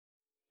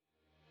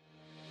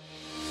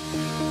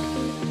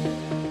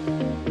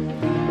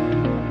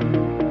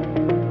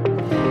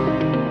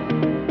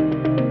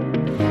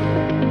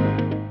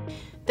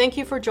Thank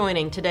you for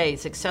joining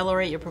today's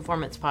Accelerate Your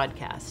Performance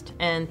podcast,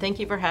 and thank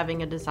you for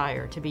having a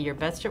desire to be your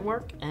best at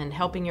work and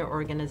helping your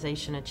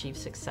organization achieve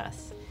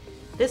success.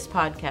 This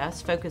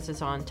podcast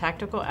focuses on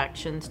tactical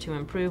actions to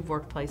improve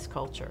workplace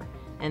culture,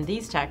 and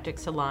these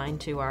tactics align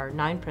to our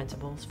 9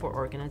 principles for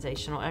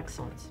organizational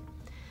excellence.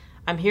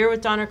 I'm here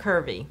with Donna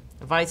Kirby,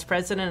 Vice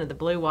President of the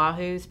Blue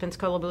Wahoos,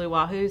 Pensacola Blue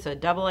Wahoos,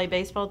 a AA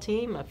baseball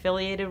team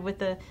affiliated with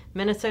the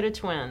Minnesota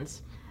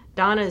Twins.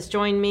 Donna has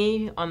joined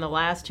me on the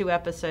last 2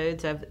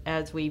 episodes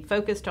as we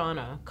focused on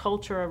a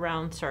culture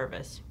around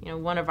service,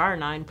 one of our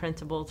 9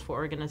 principles for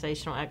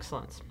organizational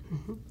excellence.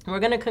 Mm-hmm. We're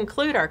going to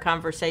conclude our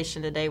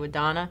conversation today with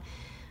Donna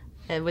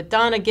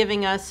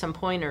giving us some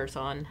pointers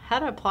on how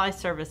to apply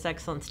service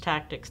excellence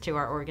tactics to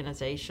our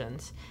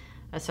organizations.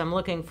 So I'm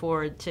looking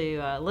forward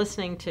to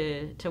listening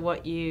to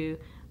what you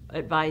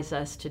advise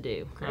us to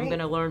do. Great. I'm going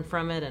to learn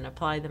from it and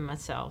apply them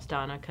myself,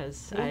 Donna,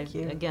 because I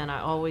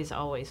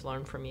always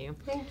learn from you.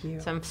 Thank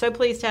you. So I'm so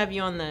pleased to have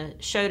you on the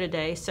show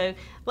today. So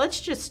let's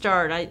just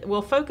start.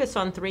 We'll focus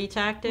on 3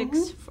 tactics.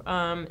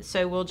 Mm-hmm.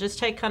 So we'll just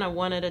take kind of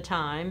one at a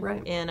time.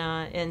 Right.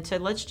 And so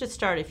let's just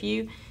start. If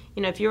you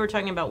were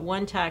talking about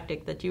one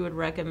tactic that you would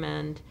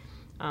recommend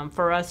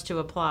for us to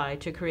apply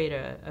to create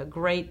a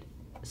great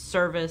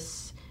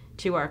service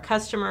to our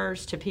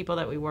customers, to people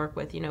that we work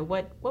with,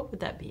 what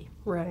would that be?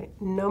 Right.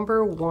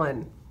 Number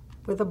 1,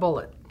 with a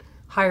bullet,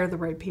 hire the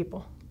right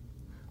people.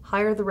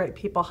 Hire the right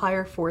people,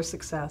 hire for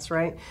success,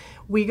 right?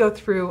 We go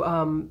through,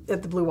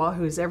 at the Blue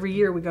Wahoos, every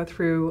year we go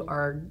through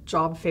our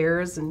job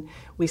fairs and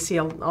we see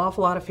an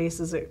awful lot of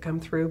faces that come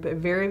through, but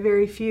very,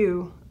 very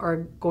few are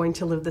going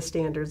to live the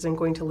standards and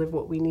going to live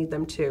what we need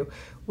them to.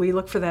 We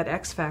look for that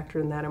X factor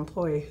in that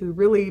employee who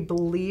really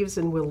believes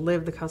and will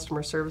live the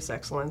customer service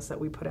excellence that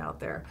we put out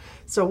there.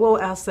 So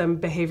we'll ask them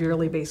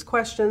behaviorally based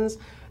questions.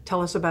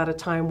 Tell us about a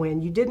time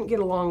when you didn't get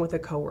along with a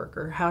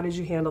coworker. How did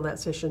you handle that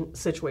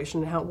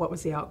situation? What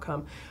was the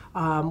outcome?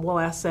 We'll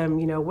ask them,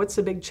 what's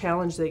the big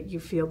challenge that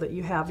you feel that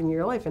you have in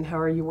your life, and how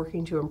are you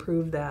working to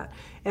improve that?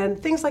 And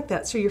things like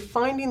that. So you're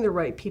finding the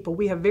right people.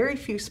 We have very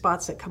few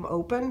spots that come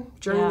open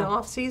during the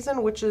off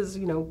season, which is,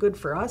 good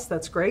for us.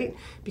 That's great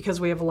because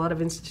we have a lot of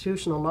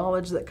institutional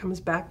knowledge that comes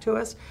back to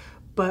us.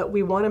 But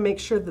we want to make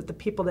sure that the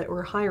people that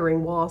we're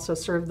hiring will also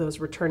serve those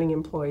returning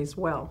employees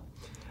well.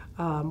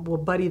 We'll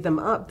buddy them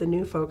up. The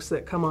new folks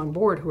that come on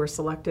board who are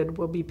selected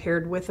will be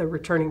paired with a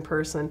returning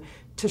person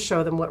to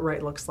show them what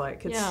right looks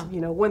like. It's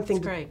one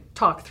thing to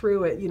talk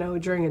through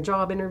it, during a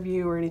job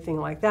interview or anything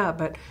like that.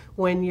 But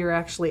when you're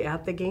actually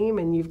at the game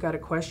and you've got a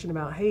question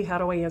about, hey, how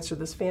do I answer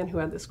this fan who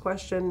had this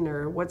question,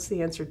 or what's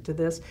the answer to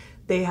this?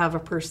 They have a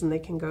person they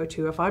can go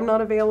to. If I'm not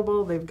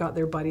available, they've got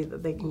their buddy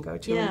that they can go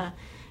to.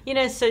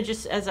 Yeah. So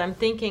just as I'm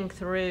thinking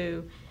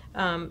through.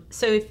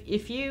 So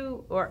if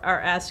you are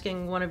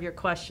asking one of your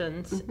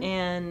questions, mm-hmm.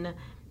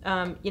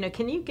 and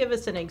can you give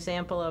us an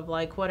example of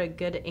what a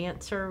good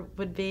answer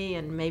would be,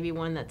 and maybe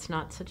one that's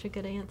not such a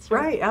good answer?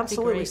 Right,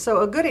 absolutely.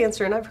 So a good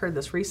answer, and I've heard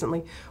this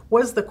recently,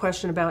 was the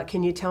question about,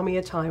 can you tell me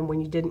a time when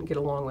you didn't get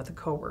along with a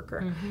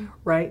coworker, mm-hmm.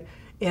 right?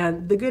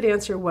 And the good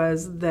answer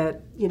was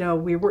that,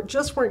 we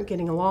weren't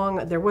getting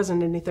along. There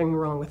wasn't anything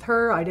wrong with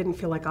her. I didn't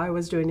feel like I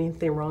was doing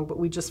anything wrong, but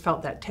we just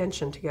felt that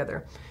tension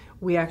together.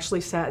 We actually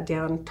sat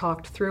down,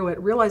 talked through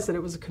it, realized that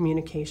it was a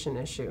communication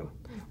issue.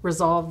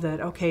 Resolved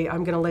that, okay,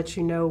 I'm going to let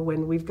you know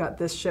when we've got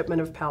this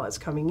shipment of pallets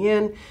coming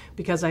in,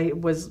 because I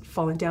was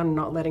falling down and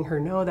not letting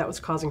her know. That was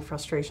causing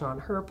frustration on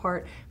her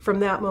part. From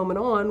that moment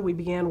on, we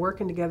began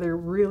working together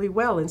really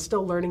well and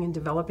still learning and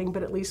developing,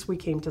 but at least we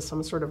came to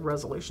some sort of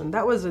resolution.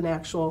 That was an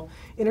actual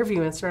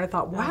interview answer. And I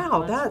thought,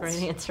 wow, that's a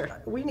great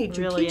answer. We need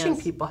you really teaching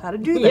people how to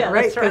do that,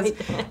 right? Because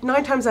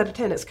 9 times out of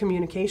 10, it's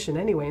communication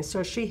anyway.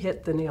 So she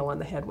hit the nail on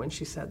the head when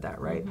she said that,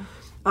 right?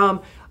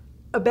 Mm-hmm.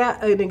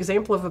 An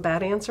example of a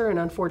bad answer, and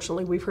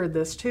unfortunately we've heard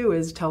this too,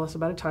 is tell us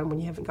about a time when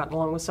you haven't gotten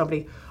along with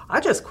somebody.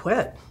 I just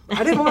quit.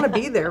 I didn't want to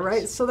be there,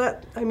 right? So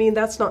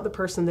that's not the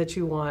person that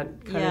you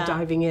want kind of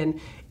diving in.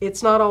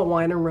 It's not all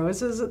wine and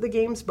roses at the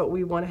games, but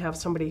we want to have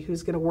somebody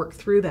who's going to work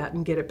through that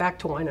and get it back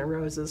to wine and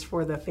roses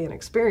for the fan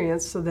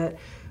experience, so that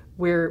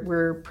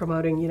we're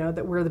promoting,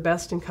 that we're the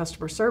best in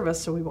customer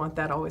service, so we want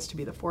that always to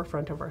be the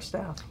forefront of our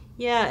staff.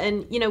 Yeah,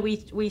 and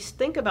we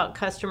think about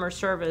customer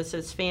service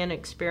as fan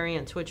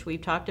experience, which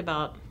we've talked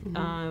about,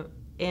 mm-hmm.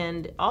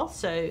 And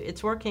also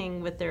it's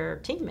working with their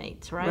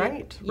teammates, right?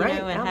 Right, and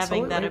absolutely.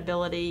 Having that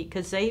ability,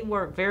 because they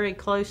work very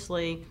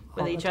closely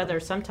with each other,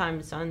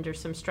 sometimes under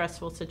some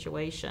stressful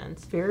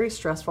situations. Very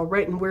stressful,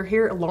 right? And we're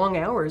here at long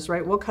hours,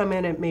 right? We'll come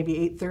in at maybe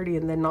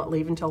 8:30 and then not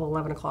leave until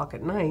 11 o'clock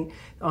at night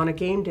on a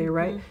game day,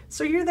 right? Mm-hmm.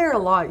 So you're there a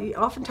lot.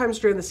 Oftentimes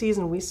during the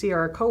season, we see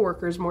our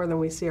coworkers more than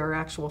we see our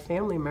actual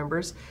family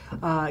members.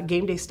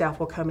 Game day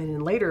staff will come in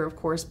later, of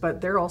course, but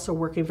they're also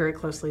working very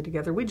closely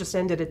together. We just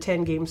ended a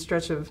 10-game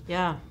stretch of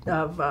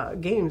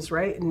games,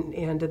 right?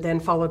 And then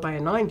followed by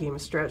a 9-game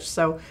stretch.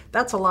 So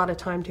that's a lot of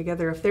time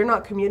together. If they're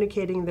not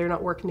communicating, they're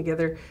not working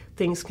together,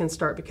 things can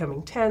start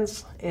becoming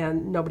tense,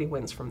 and nobody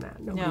wins from that.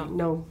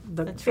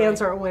 The That's fans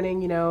right. aren't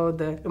winning,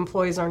 the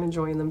employees aren't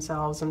enjoying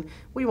themselves, and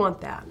we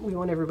want that. We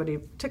want everybody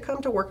to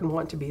come to work and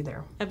want to be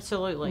there.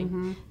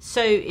 Absolutely.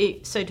 So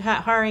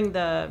hiring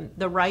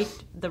the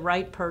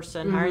right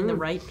person, hiring the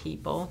right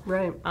people.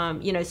 Right.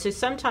 So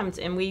sometimes,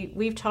 and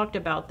we've talked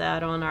about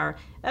that on our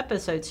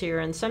episodes here,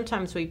 and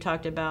sometimes we've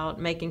talked about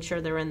making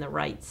sure they're in the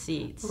right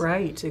seats.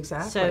 Right,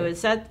 exactly. So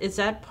is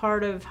that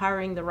part of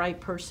hiring the right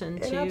person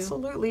too? It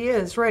absolutely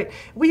is, right.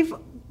 We've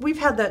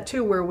had that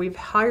too, where we've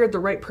hired the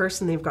right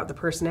person. They've got the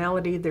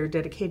personality, they're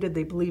dedicated,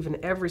 they believe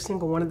in every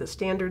single one of the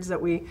standards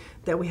that we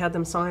had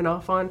them sign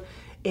off on.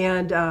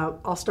 And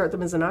I'll start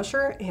them as an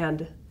usher,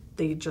 and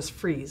they just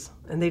freeze,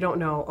 and they don't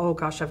know, oh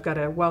gosh, I've got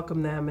to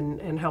welcome them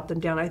and help them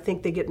down. I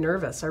think they get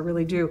nervous, I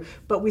really do.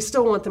 But we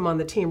still want them on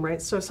the team,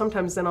 right? So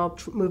sometimes then I'll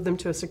move them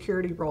to a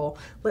security role.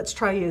 Let's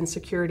try you in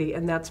security,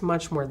 and that's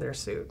much more their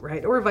suit,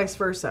 right? Or vice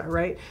versa,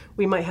 right?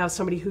 We might have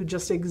somebody who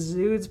just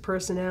exudes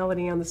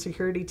personality on the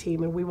security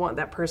team, and we want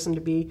that person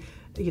to be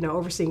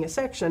overseeing a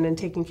section and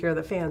taking care of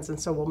the fans, and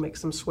so we'll make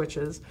some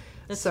switches.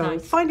 That's so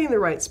nice. Finding the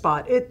right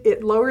spot,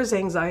 it lowers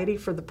anxiety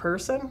for the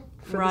person,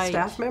 for the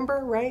staff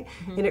member, right?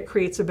 And it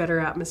creates a better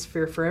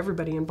atmosphere for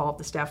everybody involved,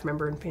 the staff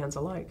member and fans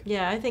alike.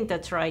 Yeah, I think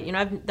that's right.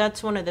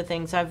 That's one of the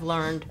things I've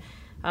learned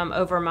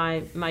over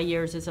my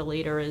years as a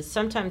leader is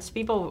sometimes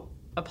people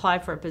apply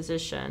for a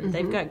position,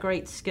 they've got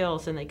great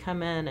skills, and they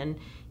come in and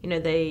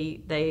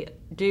they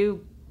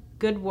do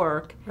good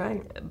work,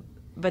 right?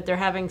 But they're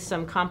having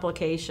some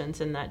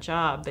complications in that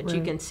job. But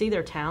you can see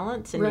their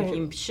talents, and if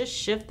you just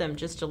shift them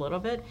just a little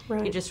bit,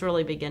 you just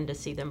really begin to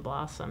see them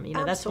blossom.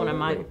 That's one of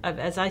my,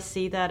 as I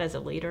see that as a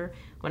leader,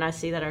 when I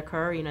see that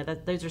occur,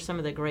 those are some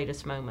of the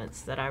greatest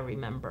moments that I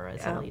remember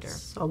as a leader.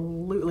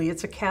 Absolutely.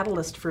 It's a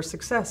catalyst for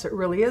success. It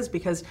really is,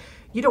 because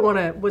you don't want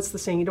to, what's the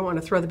saying, you don't want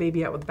to throw the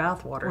baby out with the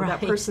bathwater. Right.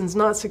 That person's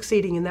not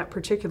succeeding in that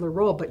particular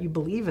role, but you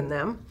believe in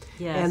them.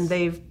 Yes. And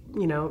they've,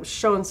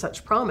 shown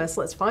such promise.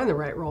 Let's find the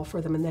right role for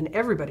them, and then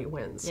everybody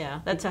wins. Yeah,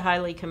 that's a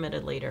highly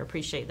committed leader.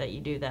 Appreciate that you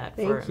do that.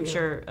 Thank you. I'm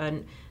sure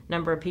a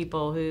number of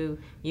people who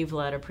you've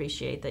led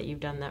appreciate that you've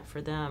done that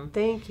for them.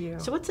 Thank you.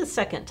 So what's the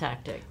second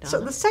tactic, Donna?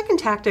 So the second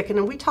tactic,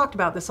 and we talked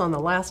about this on the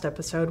last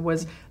episode,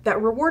 was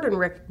that reward and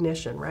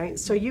recognition, right?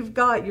 So you've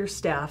got your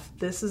staff.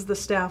 This is the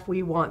staff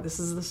we want. This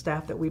is the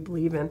staff that we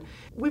believe in.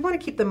 We want to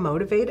keep them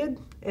motivated,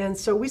 and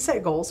so we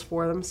set goals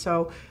for them.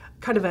 So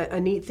kind of a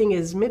neat thing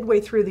is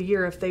midway through the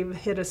year, if they've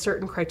hit a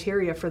certain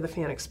criteria for the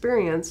fan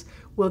experience,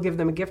 we'll give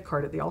them a gift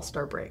card at the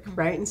All-Star break,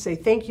 right? And say,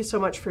 thank you so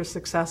much for a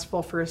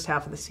successful first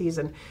half of the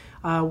season.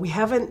 We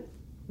have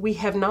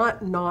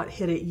not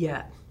hit it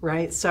yet,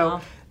 right? So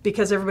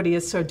because everybody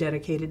is so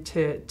dedicated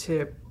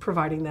to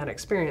providing that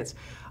experience.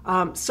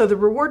 So the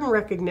reward and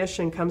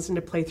recognition comes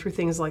into play through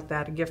things like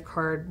that, a gift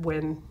card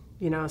when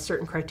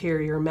certain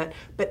criteria are met.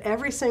 But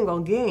every single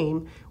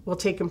game, we'll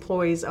take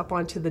employees up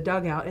onto the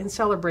dugout and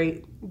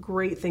celebrate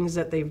great things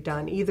that they've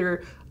done.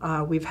 Either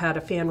we've had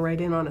a fan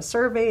write in on a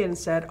survey and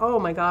said, oh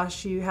my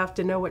gosh, you have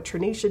to know what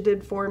Trinisha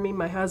did for me.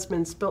 My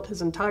husband spilt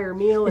his entire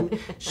meal, and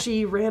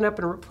she ran up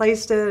and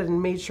replaced it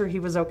and made sure he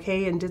was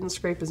okay and didn't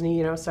scrape his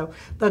knee, so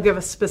they'll give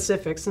us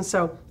specifics. And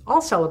so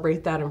I'll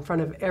celebrate that in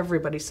front of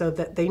everybody so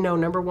that they know,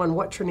 number one,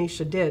 what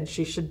Trinisha did.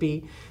 She should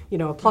be,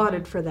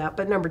 applauded for that.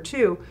 But number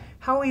two,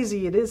 how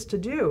easy it is to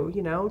do,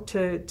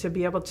 to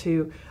be able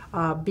to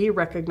be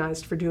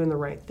recognized for doing the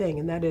right thing.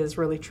 And that is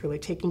really, truly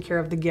taking care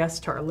of the guests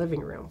to our living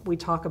room. We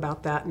talk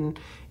about that, and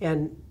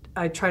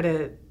I try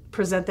to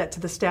present that to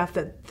the staff,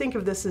 that think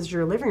of this as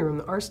your living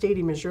room. Our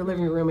stadium is your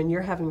living room, and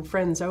you're having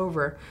friends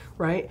over,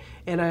 right?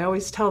 And I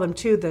always tell them,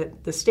 too,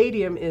 that the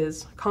stadium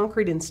is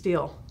concrete and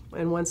steel.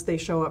 And once they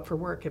show up for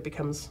work, it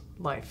becomes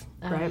life,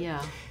 right?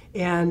 Yeah.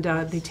 And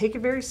they take it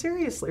very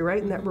seriously,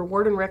 right? And that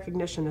reward and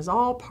recognition is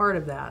all part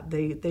of that.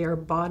 They are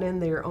bought in,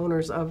 they are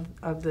owners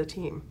of the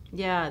team.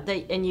 Yeah,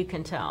 and you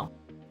can tell.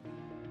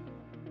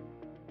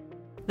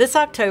 This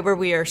October,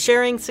 we are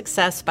sharing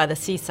success by the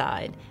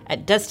seaside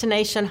at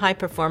Destination High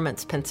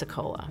Performance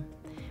Pensacola.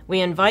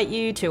 We invite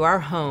you to our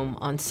home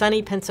on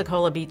sunny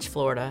Pensacola Beach,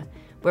 Florida,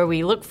 where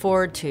we look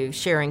forward to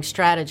sharing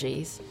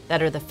strategies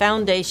that are the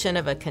foundation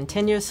of a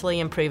continuously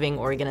improving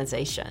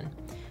organization.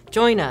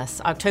 Join us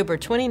October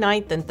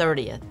 29th and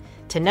 30th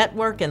to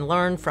network and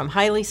learn from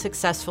highly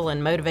successful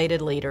and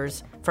motivated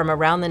leaders from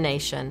around the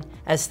nation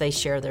as they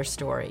share their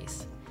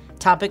stories.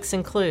 Topics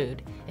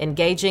include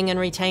engaging and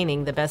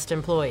retaining the best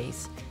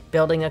employees,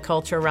 building a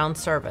culture around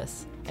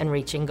service, and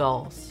reaching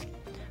goals.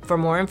 For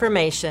more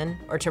information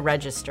or to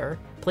register,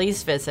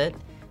 please visit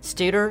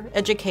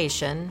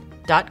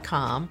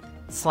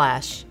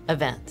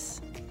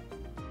studereducation.com/events.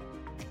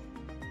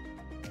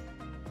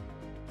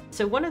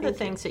 So one of the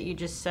things that you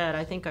just said,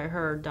 I think I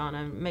heard,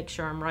 Donna, make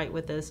sure I'm right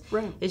with this,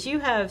 right, is you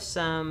have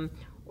some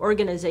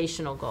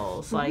organizational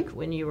goals, like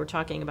when you were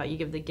talking about you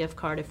give the gift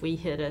card if we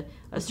hit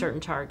a certain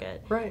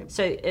target. Right.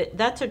 So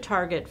that's a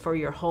target for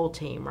your whole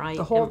team, right?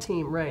 The whole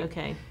team, right.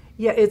 Okay.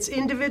 Yeah, it's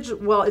individual.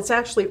 Well, it's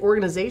actually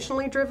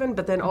organizationally driven,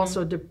 but then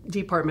also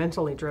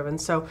departmentally driven.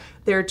 So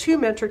there are two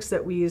metrics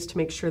that we use to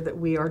make sure that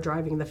we are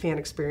driving the fan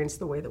experience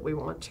the way that we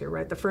want to,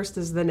 right? The first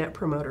is the Net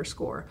Promoter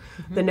Score.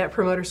 The Net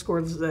Promoter Score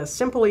is a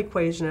simple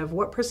equation of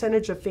what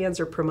percentage of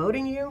fans are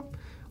promoting you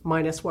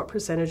minus what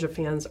percentage of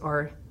fans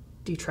are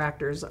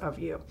detractors of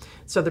you.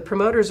 So the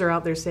promoters are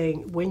out there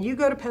saying, when you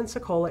go to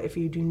Pensacola, if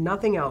you do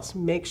nothing else,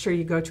 make sure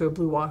you go to a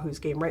Blue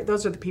Wahoos game, right?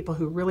 Those are the people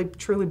who really,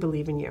 truly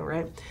believe in you,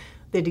 right?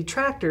 The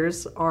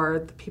detractors are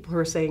the people who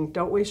are saying,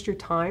 don't waste your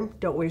time,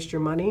 don't waste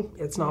your money,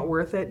 it's not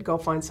worth it, go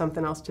find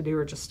something else to do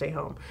or just stay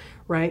home,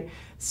 right?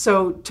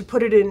 So to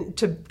put it in,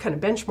 to kind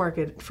of benchmark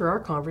it for our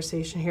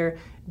conversation here,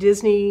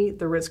 Disney,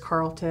 the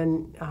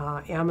Ritz-Carlton,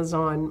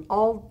 Amazon,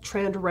 all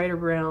trend right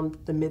around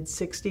the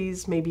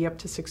mid-60s, maybe up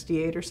to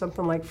 68 or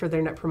something like for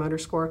their Net Promoter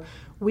Score.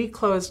 We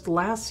closed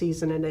last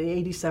season at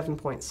an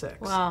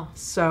 87.6. Wow.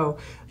 So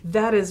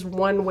that is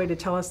one way to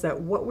tell us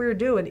that what we're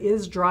doing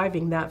is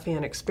driving that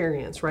fan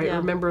experience, right? Yeah.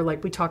 Remember,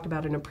 like we talked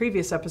about in a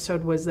previous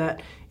episode, was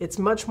that it's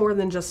much more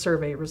than just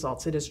survey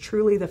results. It is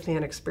truly the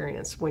fan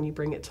experience when you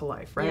bring it to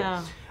life, right?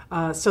 Yeah.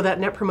 So that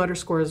Net Promoter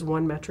Score is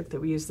one metric that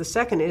we use. The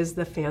second is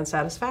the fan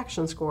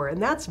satisfaction score, and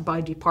that's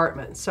by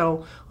department.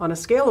 So on a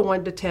scale of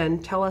 1 to 10,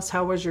 tell us,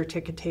 how was your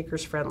ticket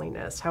taker's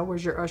friendliness? How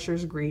was your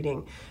usher's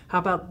greeting? How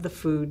about the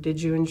food? Did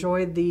you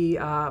enjoy the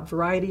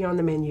variety on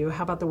the menu?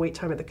 How about the wait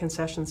time at the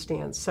concession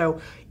stands?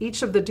 So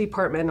each of the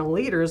departmental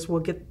leaders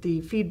will get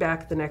the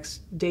feedback the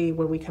next day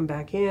when we come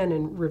back in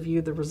and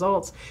review the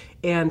results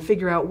and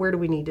figure out where do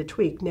we need to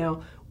tweak.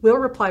 Now, we'll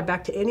reply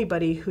back to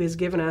anybody who has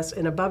given us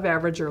an above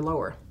average or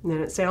lower. And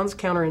it sounds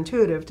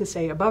counterintuitive to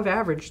say above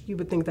average, you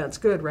would think that's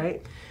good,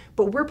 right?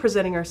 But we're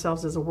presenting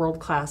ourselves as a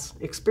world-class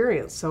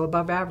experience. So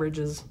above average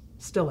is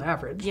still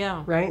average,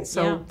 right?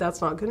 So that's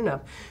not good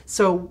enough.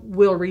 So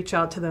we'll reach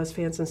out to those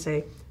fans and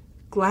say,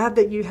 glad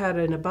that you had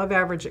an above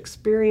average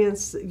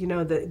experience, you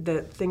know,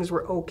 that things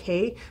were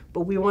okay,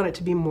 but we want it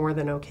to be more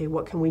than okay.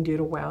 What can we do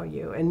to wow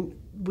you? And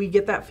we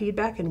get that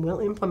feedback and we'll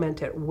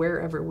implement it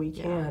wherever we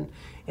can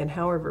and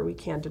however we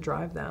can to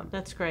drive them.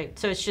 That's great.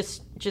 So it's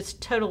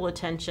just total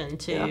attention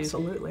to,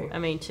 absolutely. I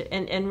mean,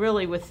 and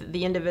really with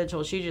the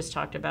individuals you just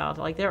talked about,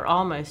 like they're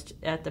almost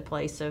at the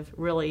place of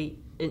really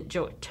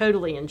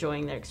totally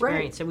enjoying their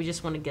experience. Right. So we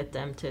just want to get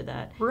them to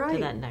that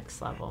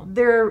next level.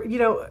 There, you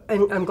know,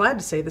 and I'm glad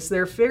to say this,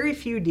 there are very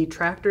few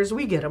detractors.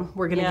 We get them.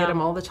 We're going to get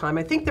them all the time.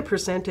 I think the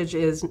percentage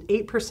is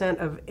 8%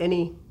 of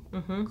any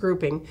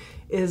grouping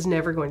is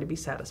never going to be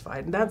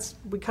satisfied. And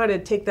we kind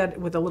of take that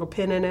with a little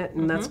pin in it,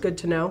 and that's good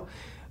to know.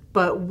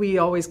 But we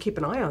always keep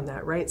an eye on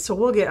that, right? So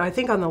we'll get, I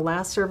think on the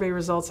last survey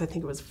results, I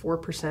think it was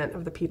 4%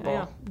 of the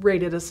people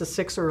rated us a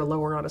 6 or a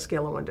lower on a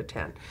scale of 1 to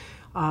 10.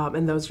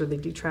 And those are the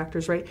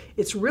detractors, right?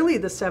 It's really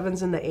the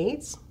 7s and the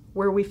 8s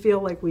where we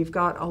feel like we've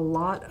got a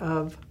lot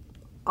of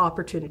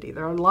opportunity.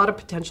 There are a lot of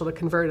potential to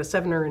convert a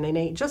 7 or an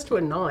 8 just to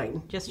a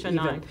 9. Just to a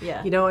 9,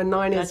 yeah. You know, a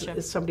 9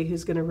 is somebody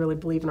who's going to really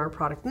believe in our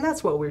product, and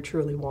that's what we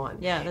truly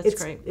want. Yeah, that's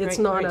great. It's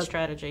not a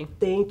strategy.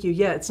 Thank you.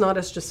 Yeah, it's not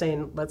us just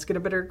saying, let's get a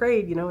better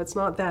grade. You know, it's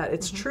not that.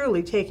 It's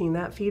truly taking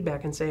that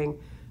feedback and saying,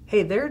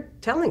 hey, they're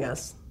telling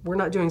us we're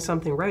not doing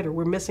something right or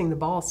we're missing the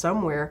ball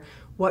somewhere.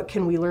 What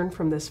can we learn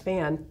from this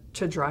fan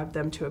to drive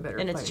them to a better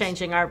place? And it's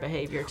changing our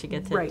behavior to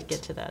get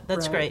to that.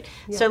 That's great.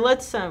 Yeah. So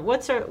let's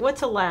what's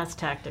a last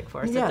tactic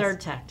for us? Yes. The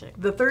third tactic.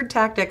 The third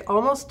tactic,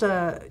 almost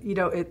you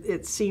know,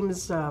 it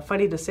seems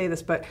funny to say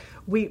this, but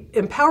we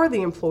empower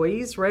the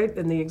employees, right?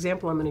 And the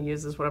example I'm going to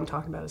use is what I'm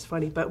talking about is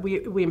funny, but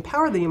we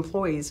empower the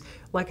employees.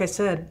 Like I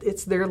said,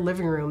 it's their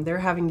living room. They're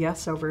having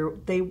guests over.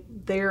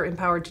 They're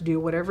empowered to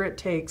do whatever it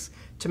takes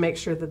to make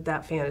sure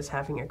that fan is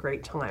having a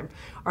great time.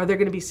 Are there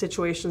going to be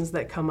situations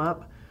that come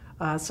up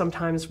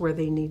sometimes where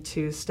they need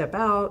to step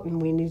out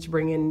and we need to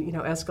bring in, you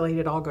know,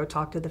 escalated, I'll go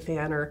talk to the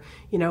fan, or,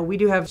 you know, we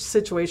do have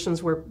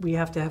situations where we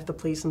have to have the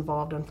police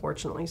involved,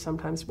 unfortunately,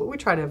 sometimes, but we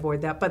try to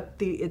avoid that. But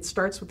it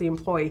starts with the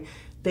employee.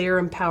 They are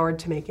empowered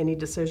to make any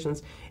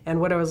decisions. And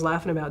what I was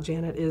laughing about,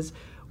 Janet, is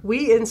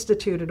we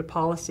instituted a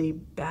policy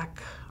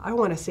back, I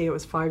want to say it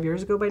was 5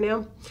 years ago by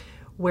now,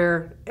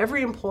 where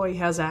every employee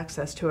has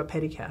access to a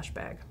petty cash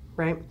bag,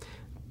 right?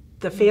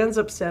 The fan's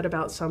upset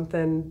about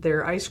something,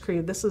 their ice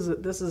cream, this is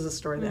a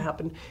story that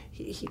happened.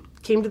 He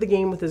came to the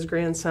game with his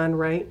grandson,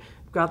 right?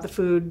 Got the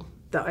food,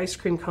 the ice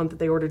cream cone that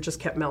they ordered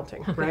just kept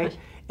melting, right?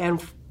 And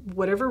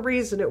whatever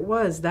reason it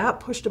was, that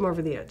pushed him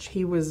over the edge.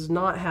 He was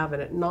not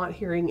having it, not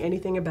hearing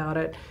anything about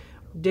it,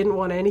 didn't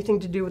want anything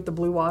to do with the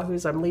Blue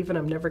Wahoos. I'm leaving,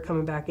 I'm never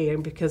coming back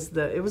again, because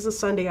it was a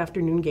Sunday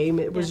afternoon game.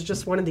 It was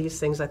just one of these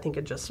things, I think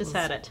it just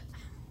had it.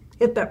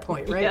 Hit that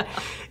point, right?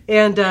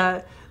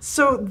 And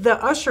so the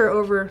usher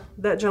over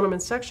that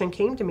gentleman's section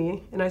came to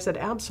me and I said,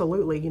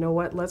 absolutely, you know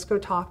what, let's go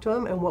talk to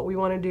him, and what we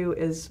want to do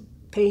is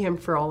pay him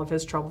for all of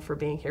his trouble for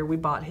being here. We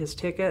bought his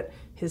ticket,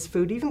 his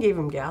food, even gave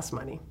him gas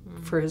money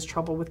for his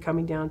trouble with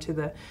coming down to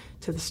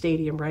the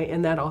stadium, right?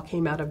 And that all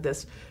came out of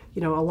this,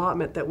 you know,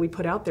 allotment that we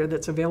put out there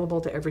that's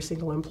available to every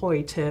single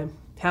employee to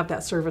have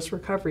that service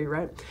recovery,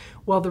 right?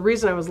 Well, the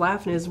reason I was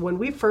laughing is when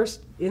we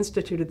first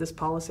instituted this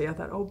policy, I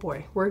thought, oh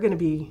boy, we're going to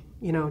be,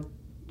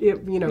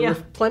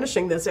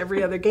 replenishing this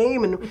every other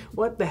game, and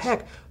what the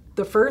heck.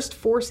 The first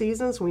 4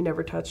 seasons, we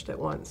never touched it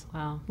once.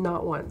 Wow.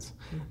 Not once.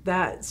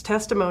 That's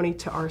testimony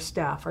to our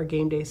staff, our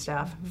game day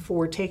staff,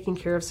 for taking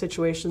care of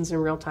situations in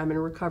real time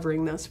and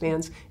recovering those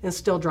fans and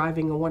still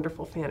driving a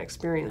wonderful fan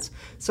experience.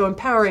 So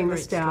empowering the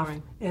staff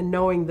and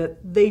knowing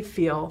that they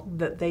feel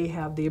that they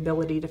have the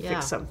ability to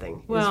fix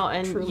something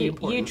is truly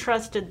important. You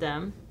trusted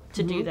them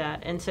to do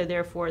that, and so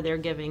therefore they're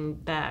giving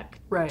back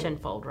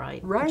tenfold,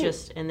 right?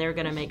 And they're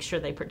going to make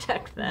sure they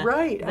protect that,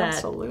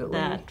 absolutely,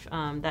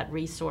 that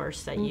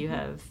resource that you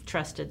have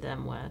trusted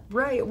them with,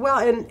 right? Well,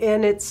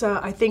 and it's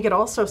I think it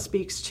also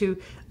speaks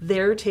to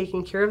their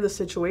taking care of the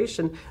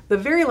situation. The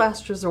very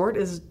last resort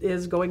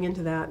is going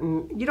into that,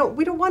 and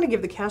we don't want to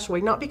give the cash away,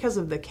 not because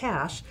of the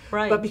cash,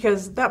 but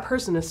because that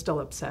person is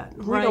still upset.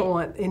 We don't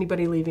want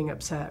anybody leaving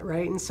upset,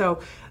 right? And so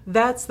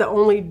that's the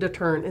only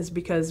deterrent, is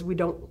because we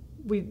don't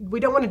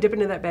want to dip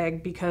into that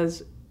bag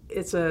because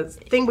it's a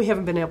thing we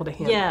haven't been able to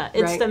handle. Yeah,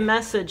 it's the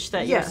message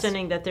that you're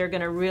sending, that they're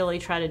going to really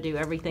try to do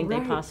everything they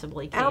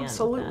possibly can.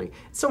 Absolutely.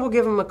 So we'll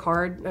give them a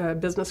card, a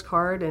business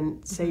card,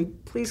 and say,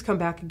 please come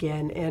back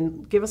again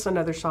and give us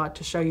another shot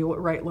to show you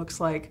what right looks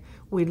like.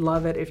 We'd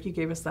love it if you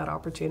gave us that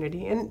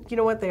opportunity. And you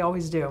know what? They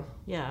always do.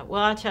 Yeah,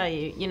 well, I'll tell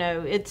you,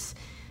 it's...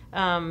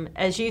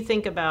 as you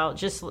think about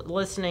just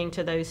listening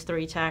to those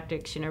 3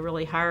 tactics,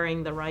 really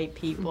hiring the right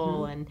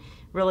people and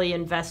really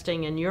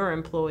investing in your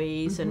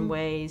employees in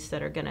ways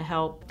that are going to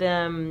help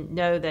them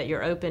know that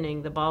you're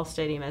opening the ball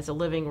stadium as a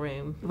living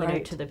room,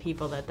 to the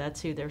people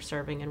that's who they're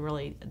serving, and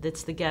really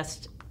that's the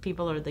guest.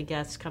 People are the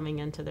guests coming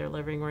into their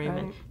living room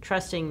and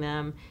trusting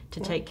them to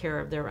take care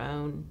of their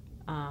own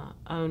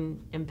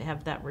and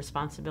have that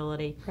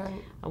responsibility.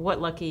 What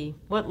lucky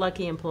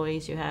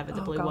employees you have at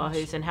the Blue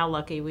Wahoos, and how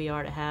lucky we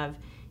are to have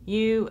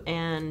you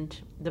and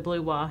the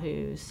Blue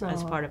Wahoos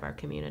as part of our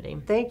community.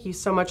 Thank you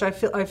so much. I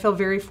feel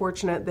very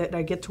fortunate that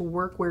I get to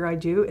work where I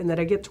do, and that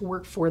I get to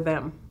work for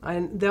them.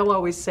 And they'll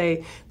always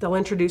say, they'll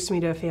introduce me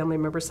to a family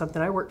member,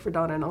 something, I work for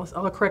Donna, and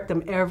I'll correct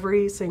them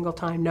every single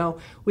time. No,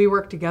 we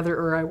work together,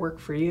 or I work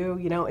for you.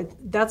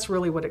 That's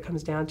really what it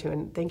comes down to,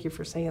 and thank you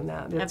for saying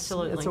that.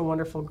 Absolutely. It's a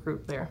wonderful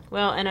group there.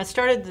 Well, and I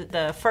started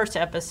the first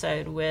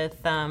episode with,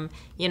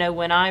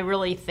 when I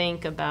really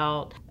think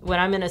about when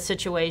I'm in a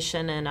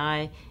situation and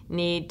I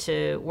need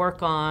to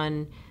work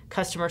on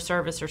customer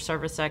service or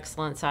service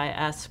excellence, I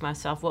ask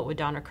myself, what would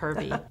Donna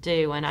Kirby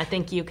do? And I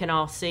think you can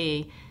all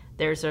see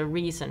there's a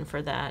reason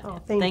for that.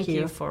 Oh, thank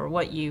you for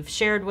what you've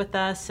shared with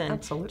us,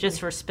 and just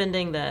for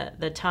spending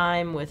the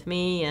time with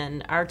me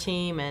and our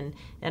team and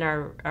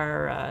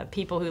our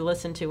people who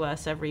listen to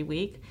us every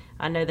week.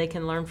 I know they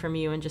can learn from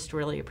you, and just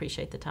really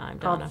appreciate the time,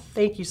 Donna. Oh,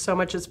 thank you so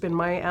much. It's been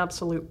my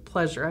absolute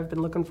pleasure. I've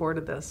been looking forward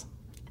to this.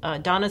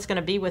 Donna's going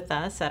to be with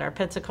us at our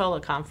Pensacola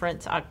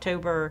conference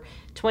October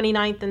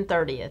 29th and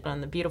 30th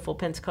on the beautiful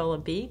Pensacola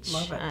beach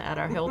at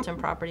our Hilton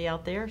property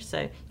out there.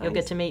 So you'll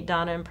get to meet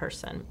Donna in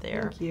person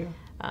there. Thank you.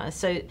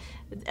 So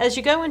as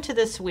you go into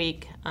this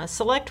week,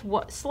 select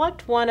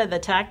one of the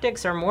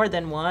tactics, or more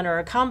than one, or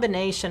a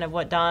combination of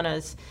what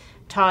Donna's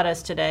taught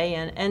us today,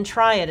 and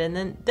try it,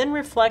 and then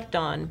reflect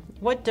on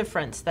what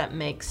difference that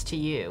makes to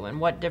you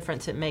and what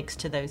difference it makes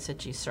to those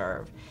that you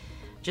serve.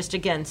 Just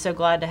again, so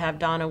glad to have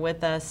Donna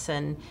with us,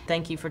 and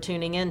thank you for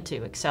tuning in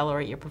to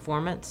Accelerate Your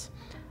Performance.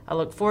 I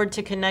look forward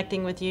to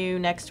connecting with you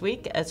next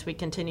week as we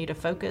continue to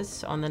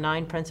focus on the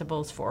 9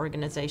 principles for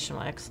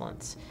organizational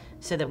excellence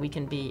so that we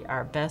can be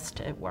our best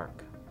at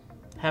work.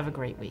 Have a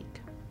great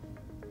week.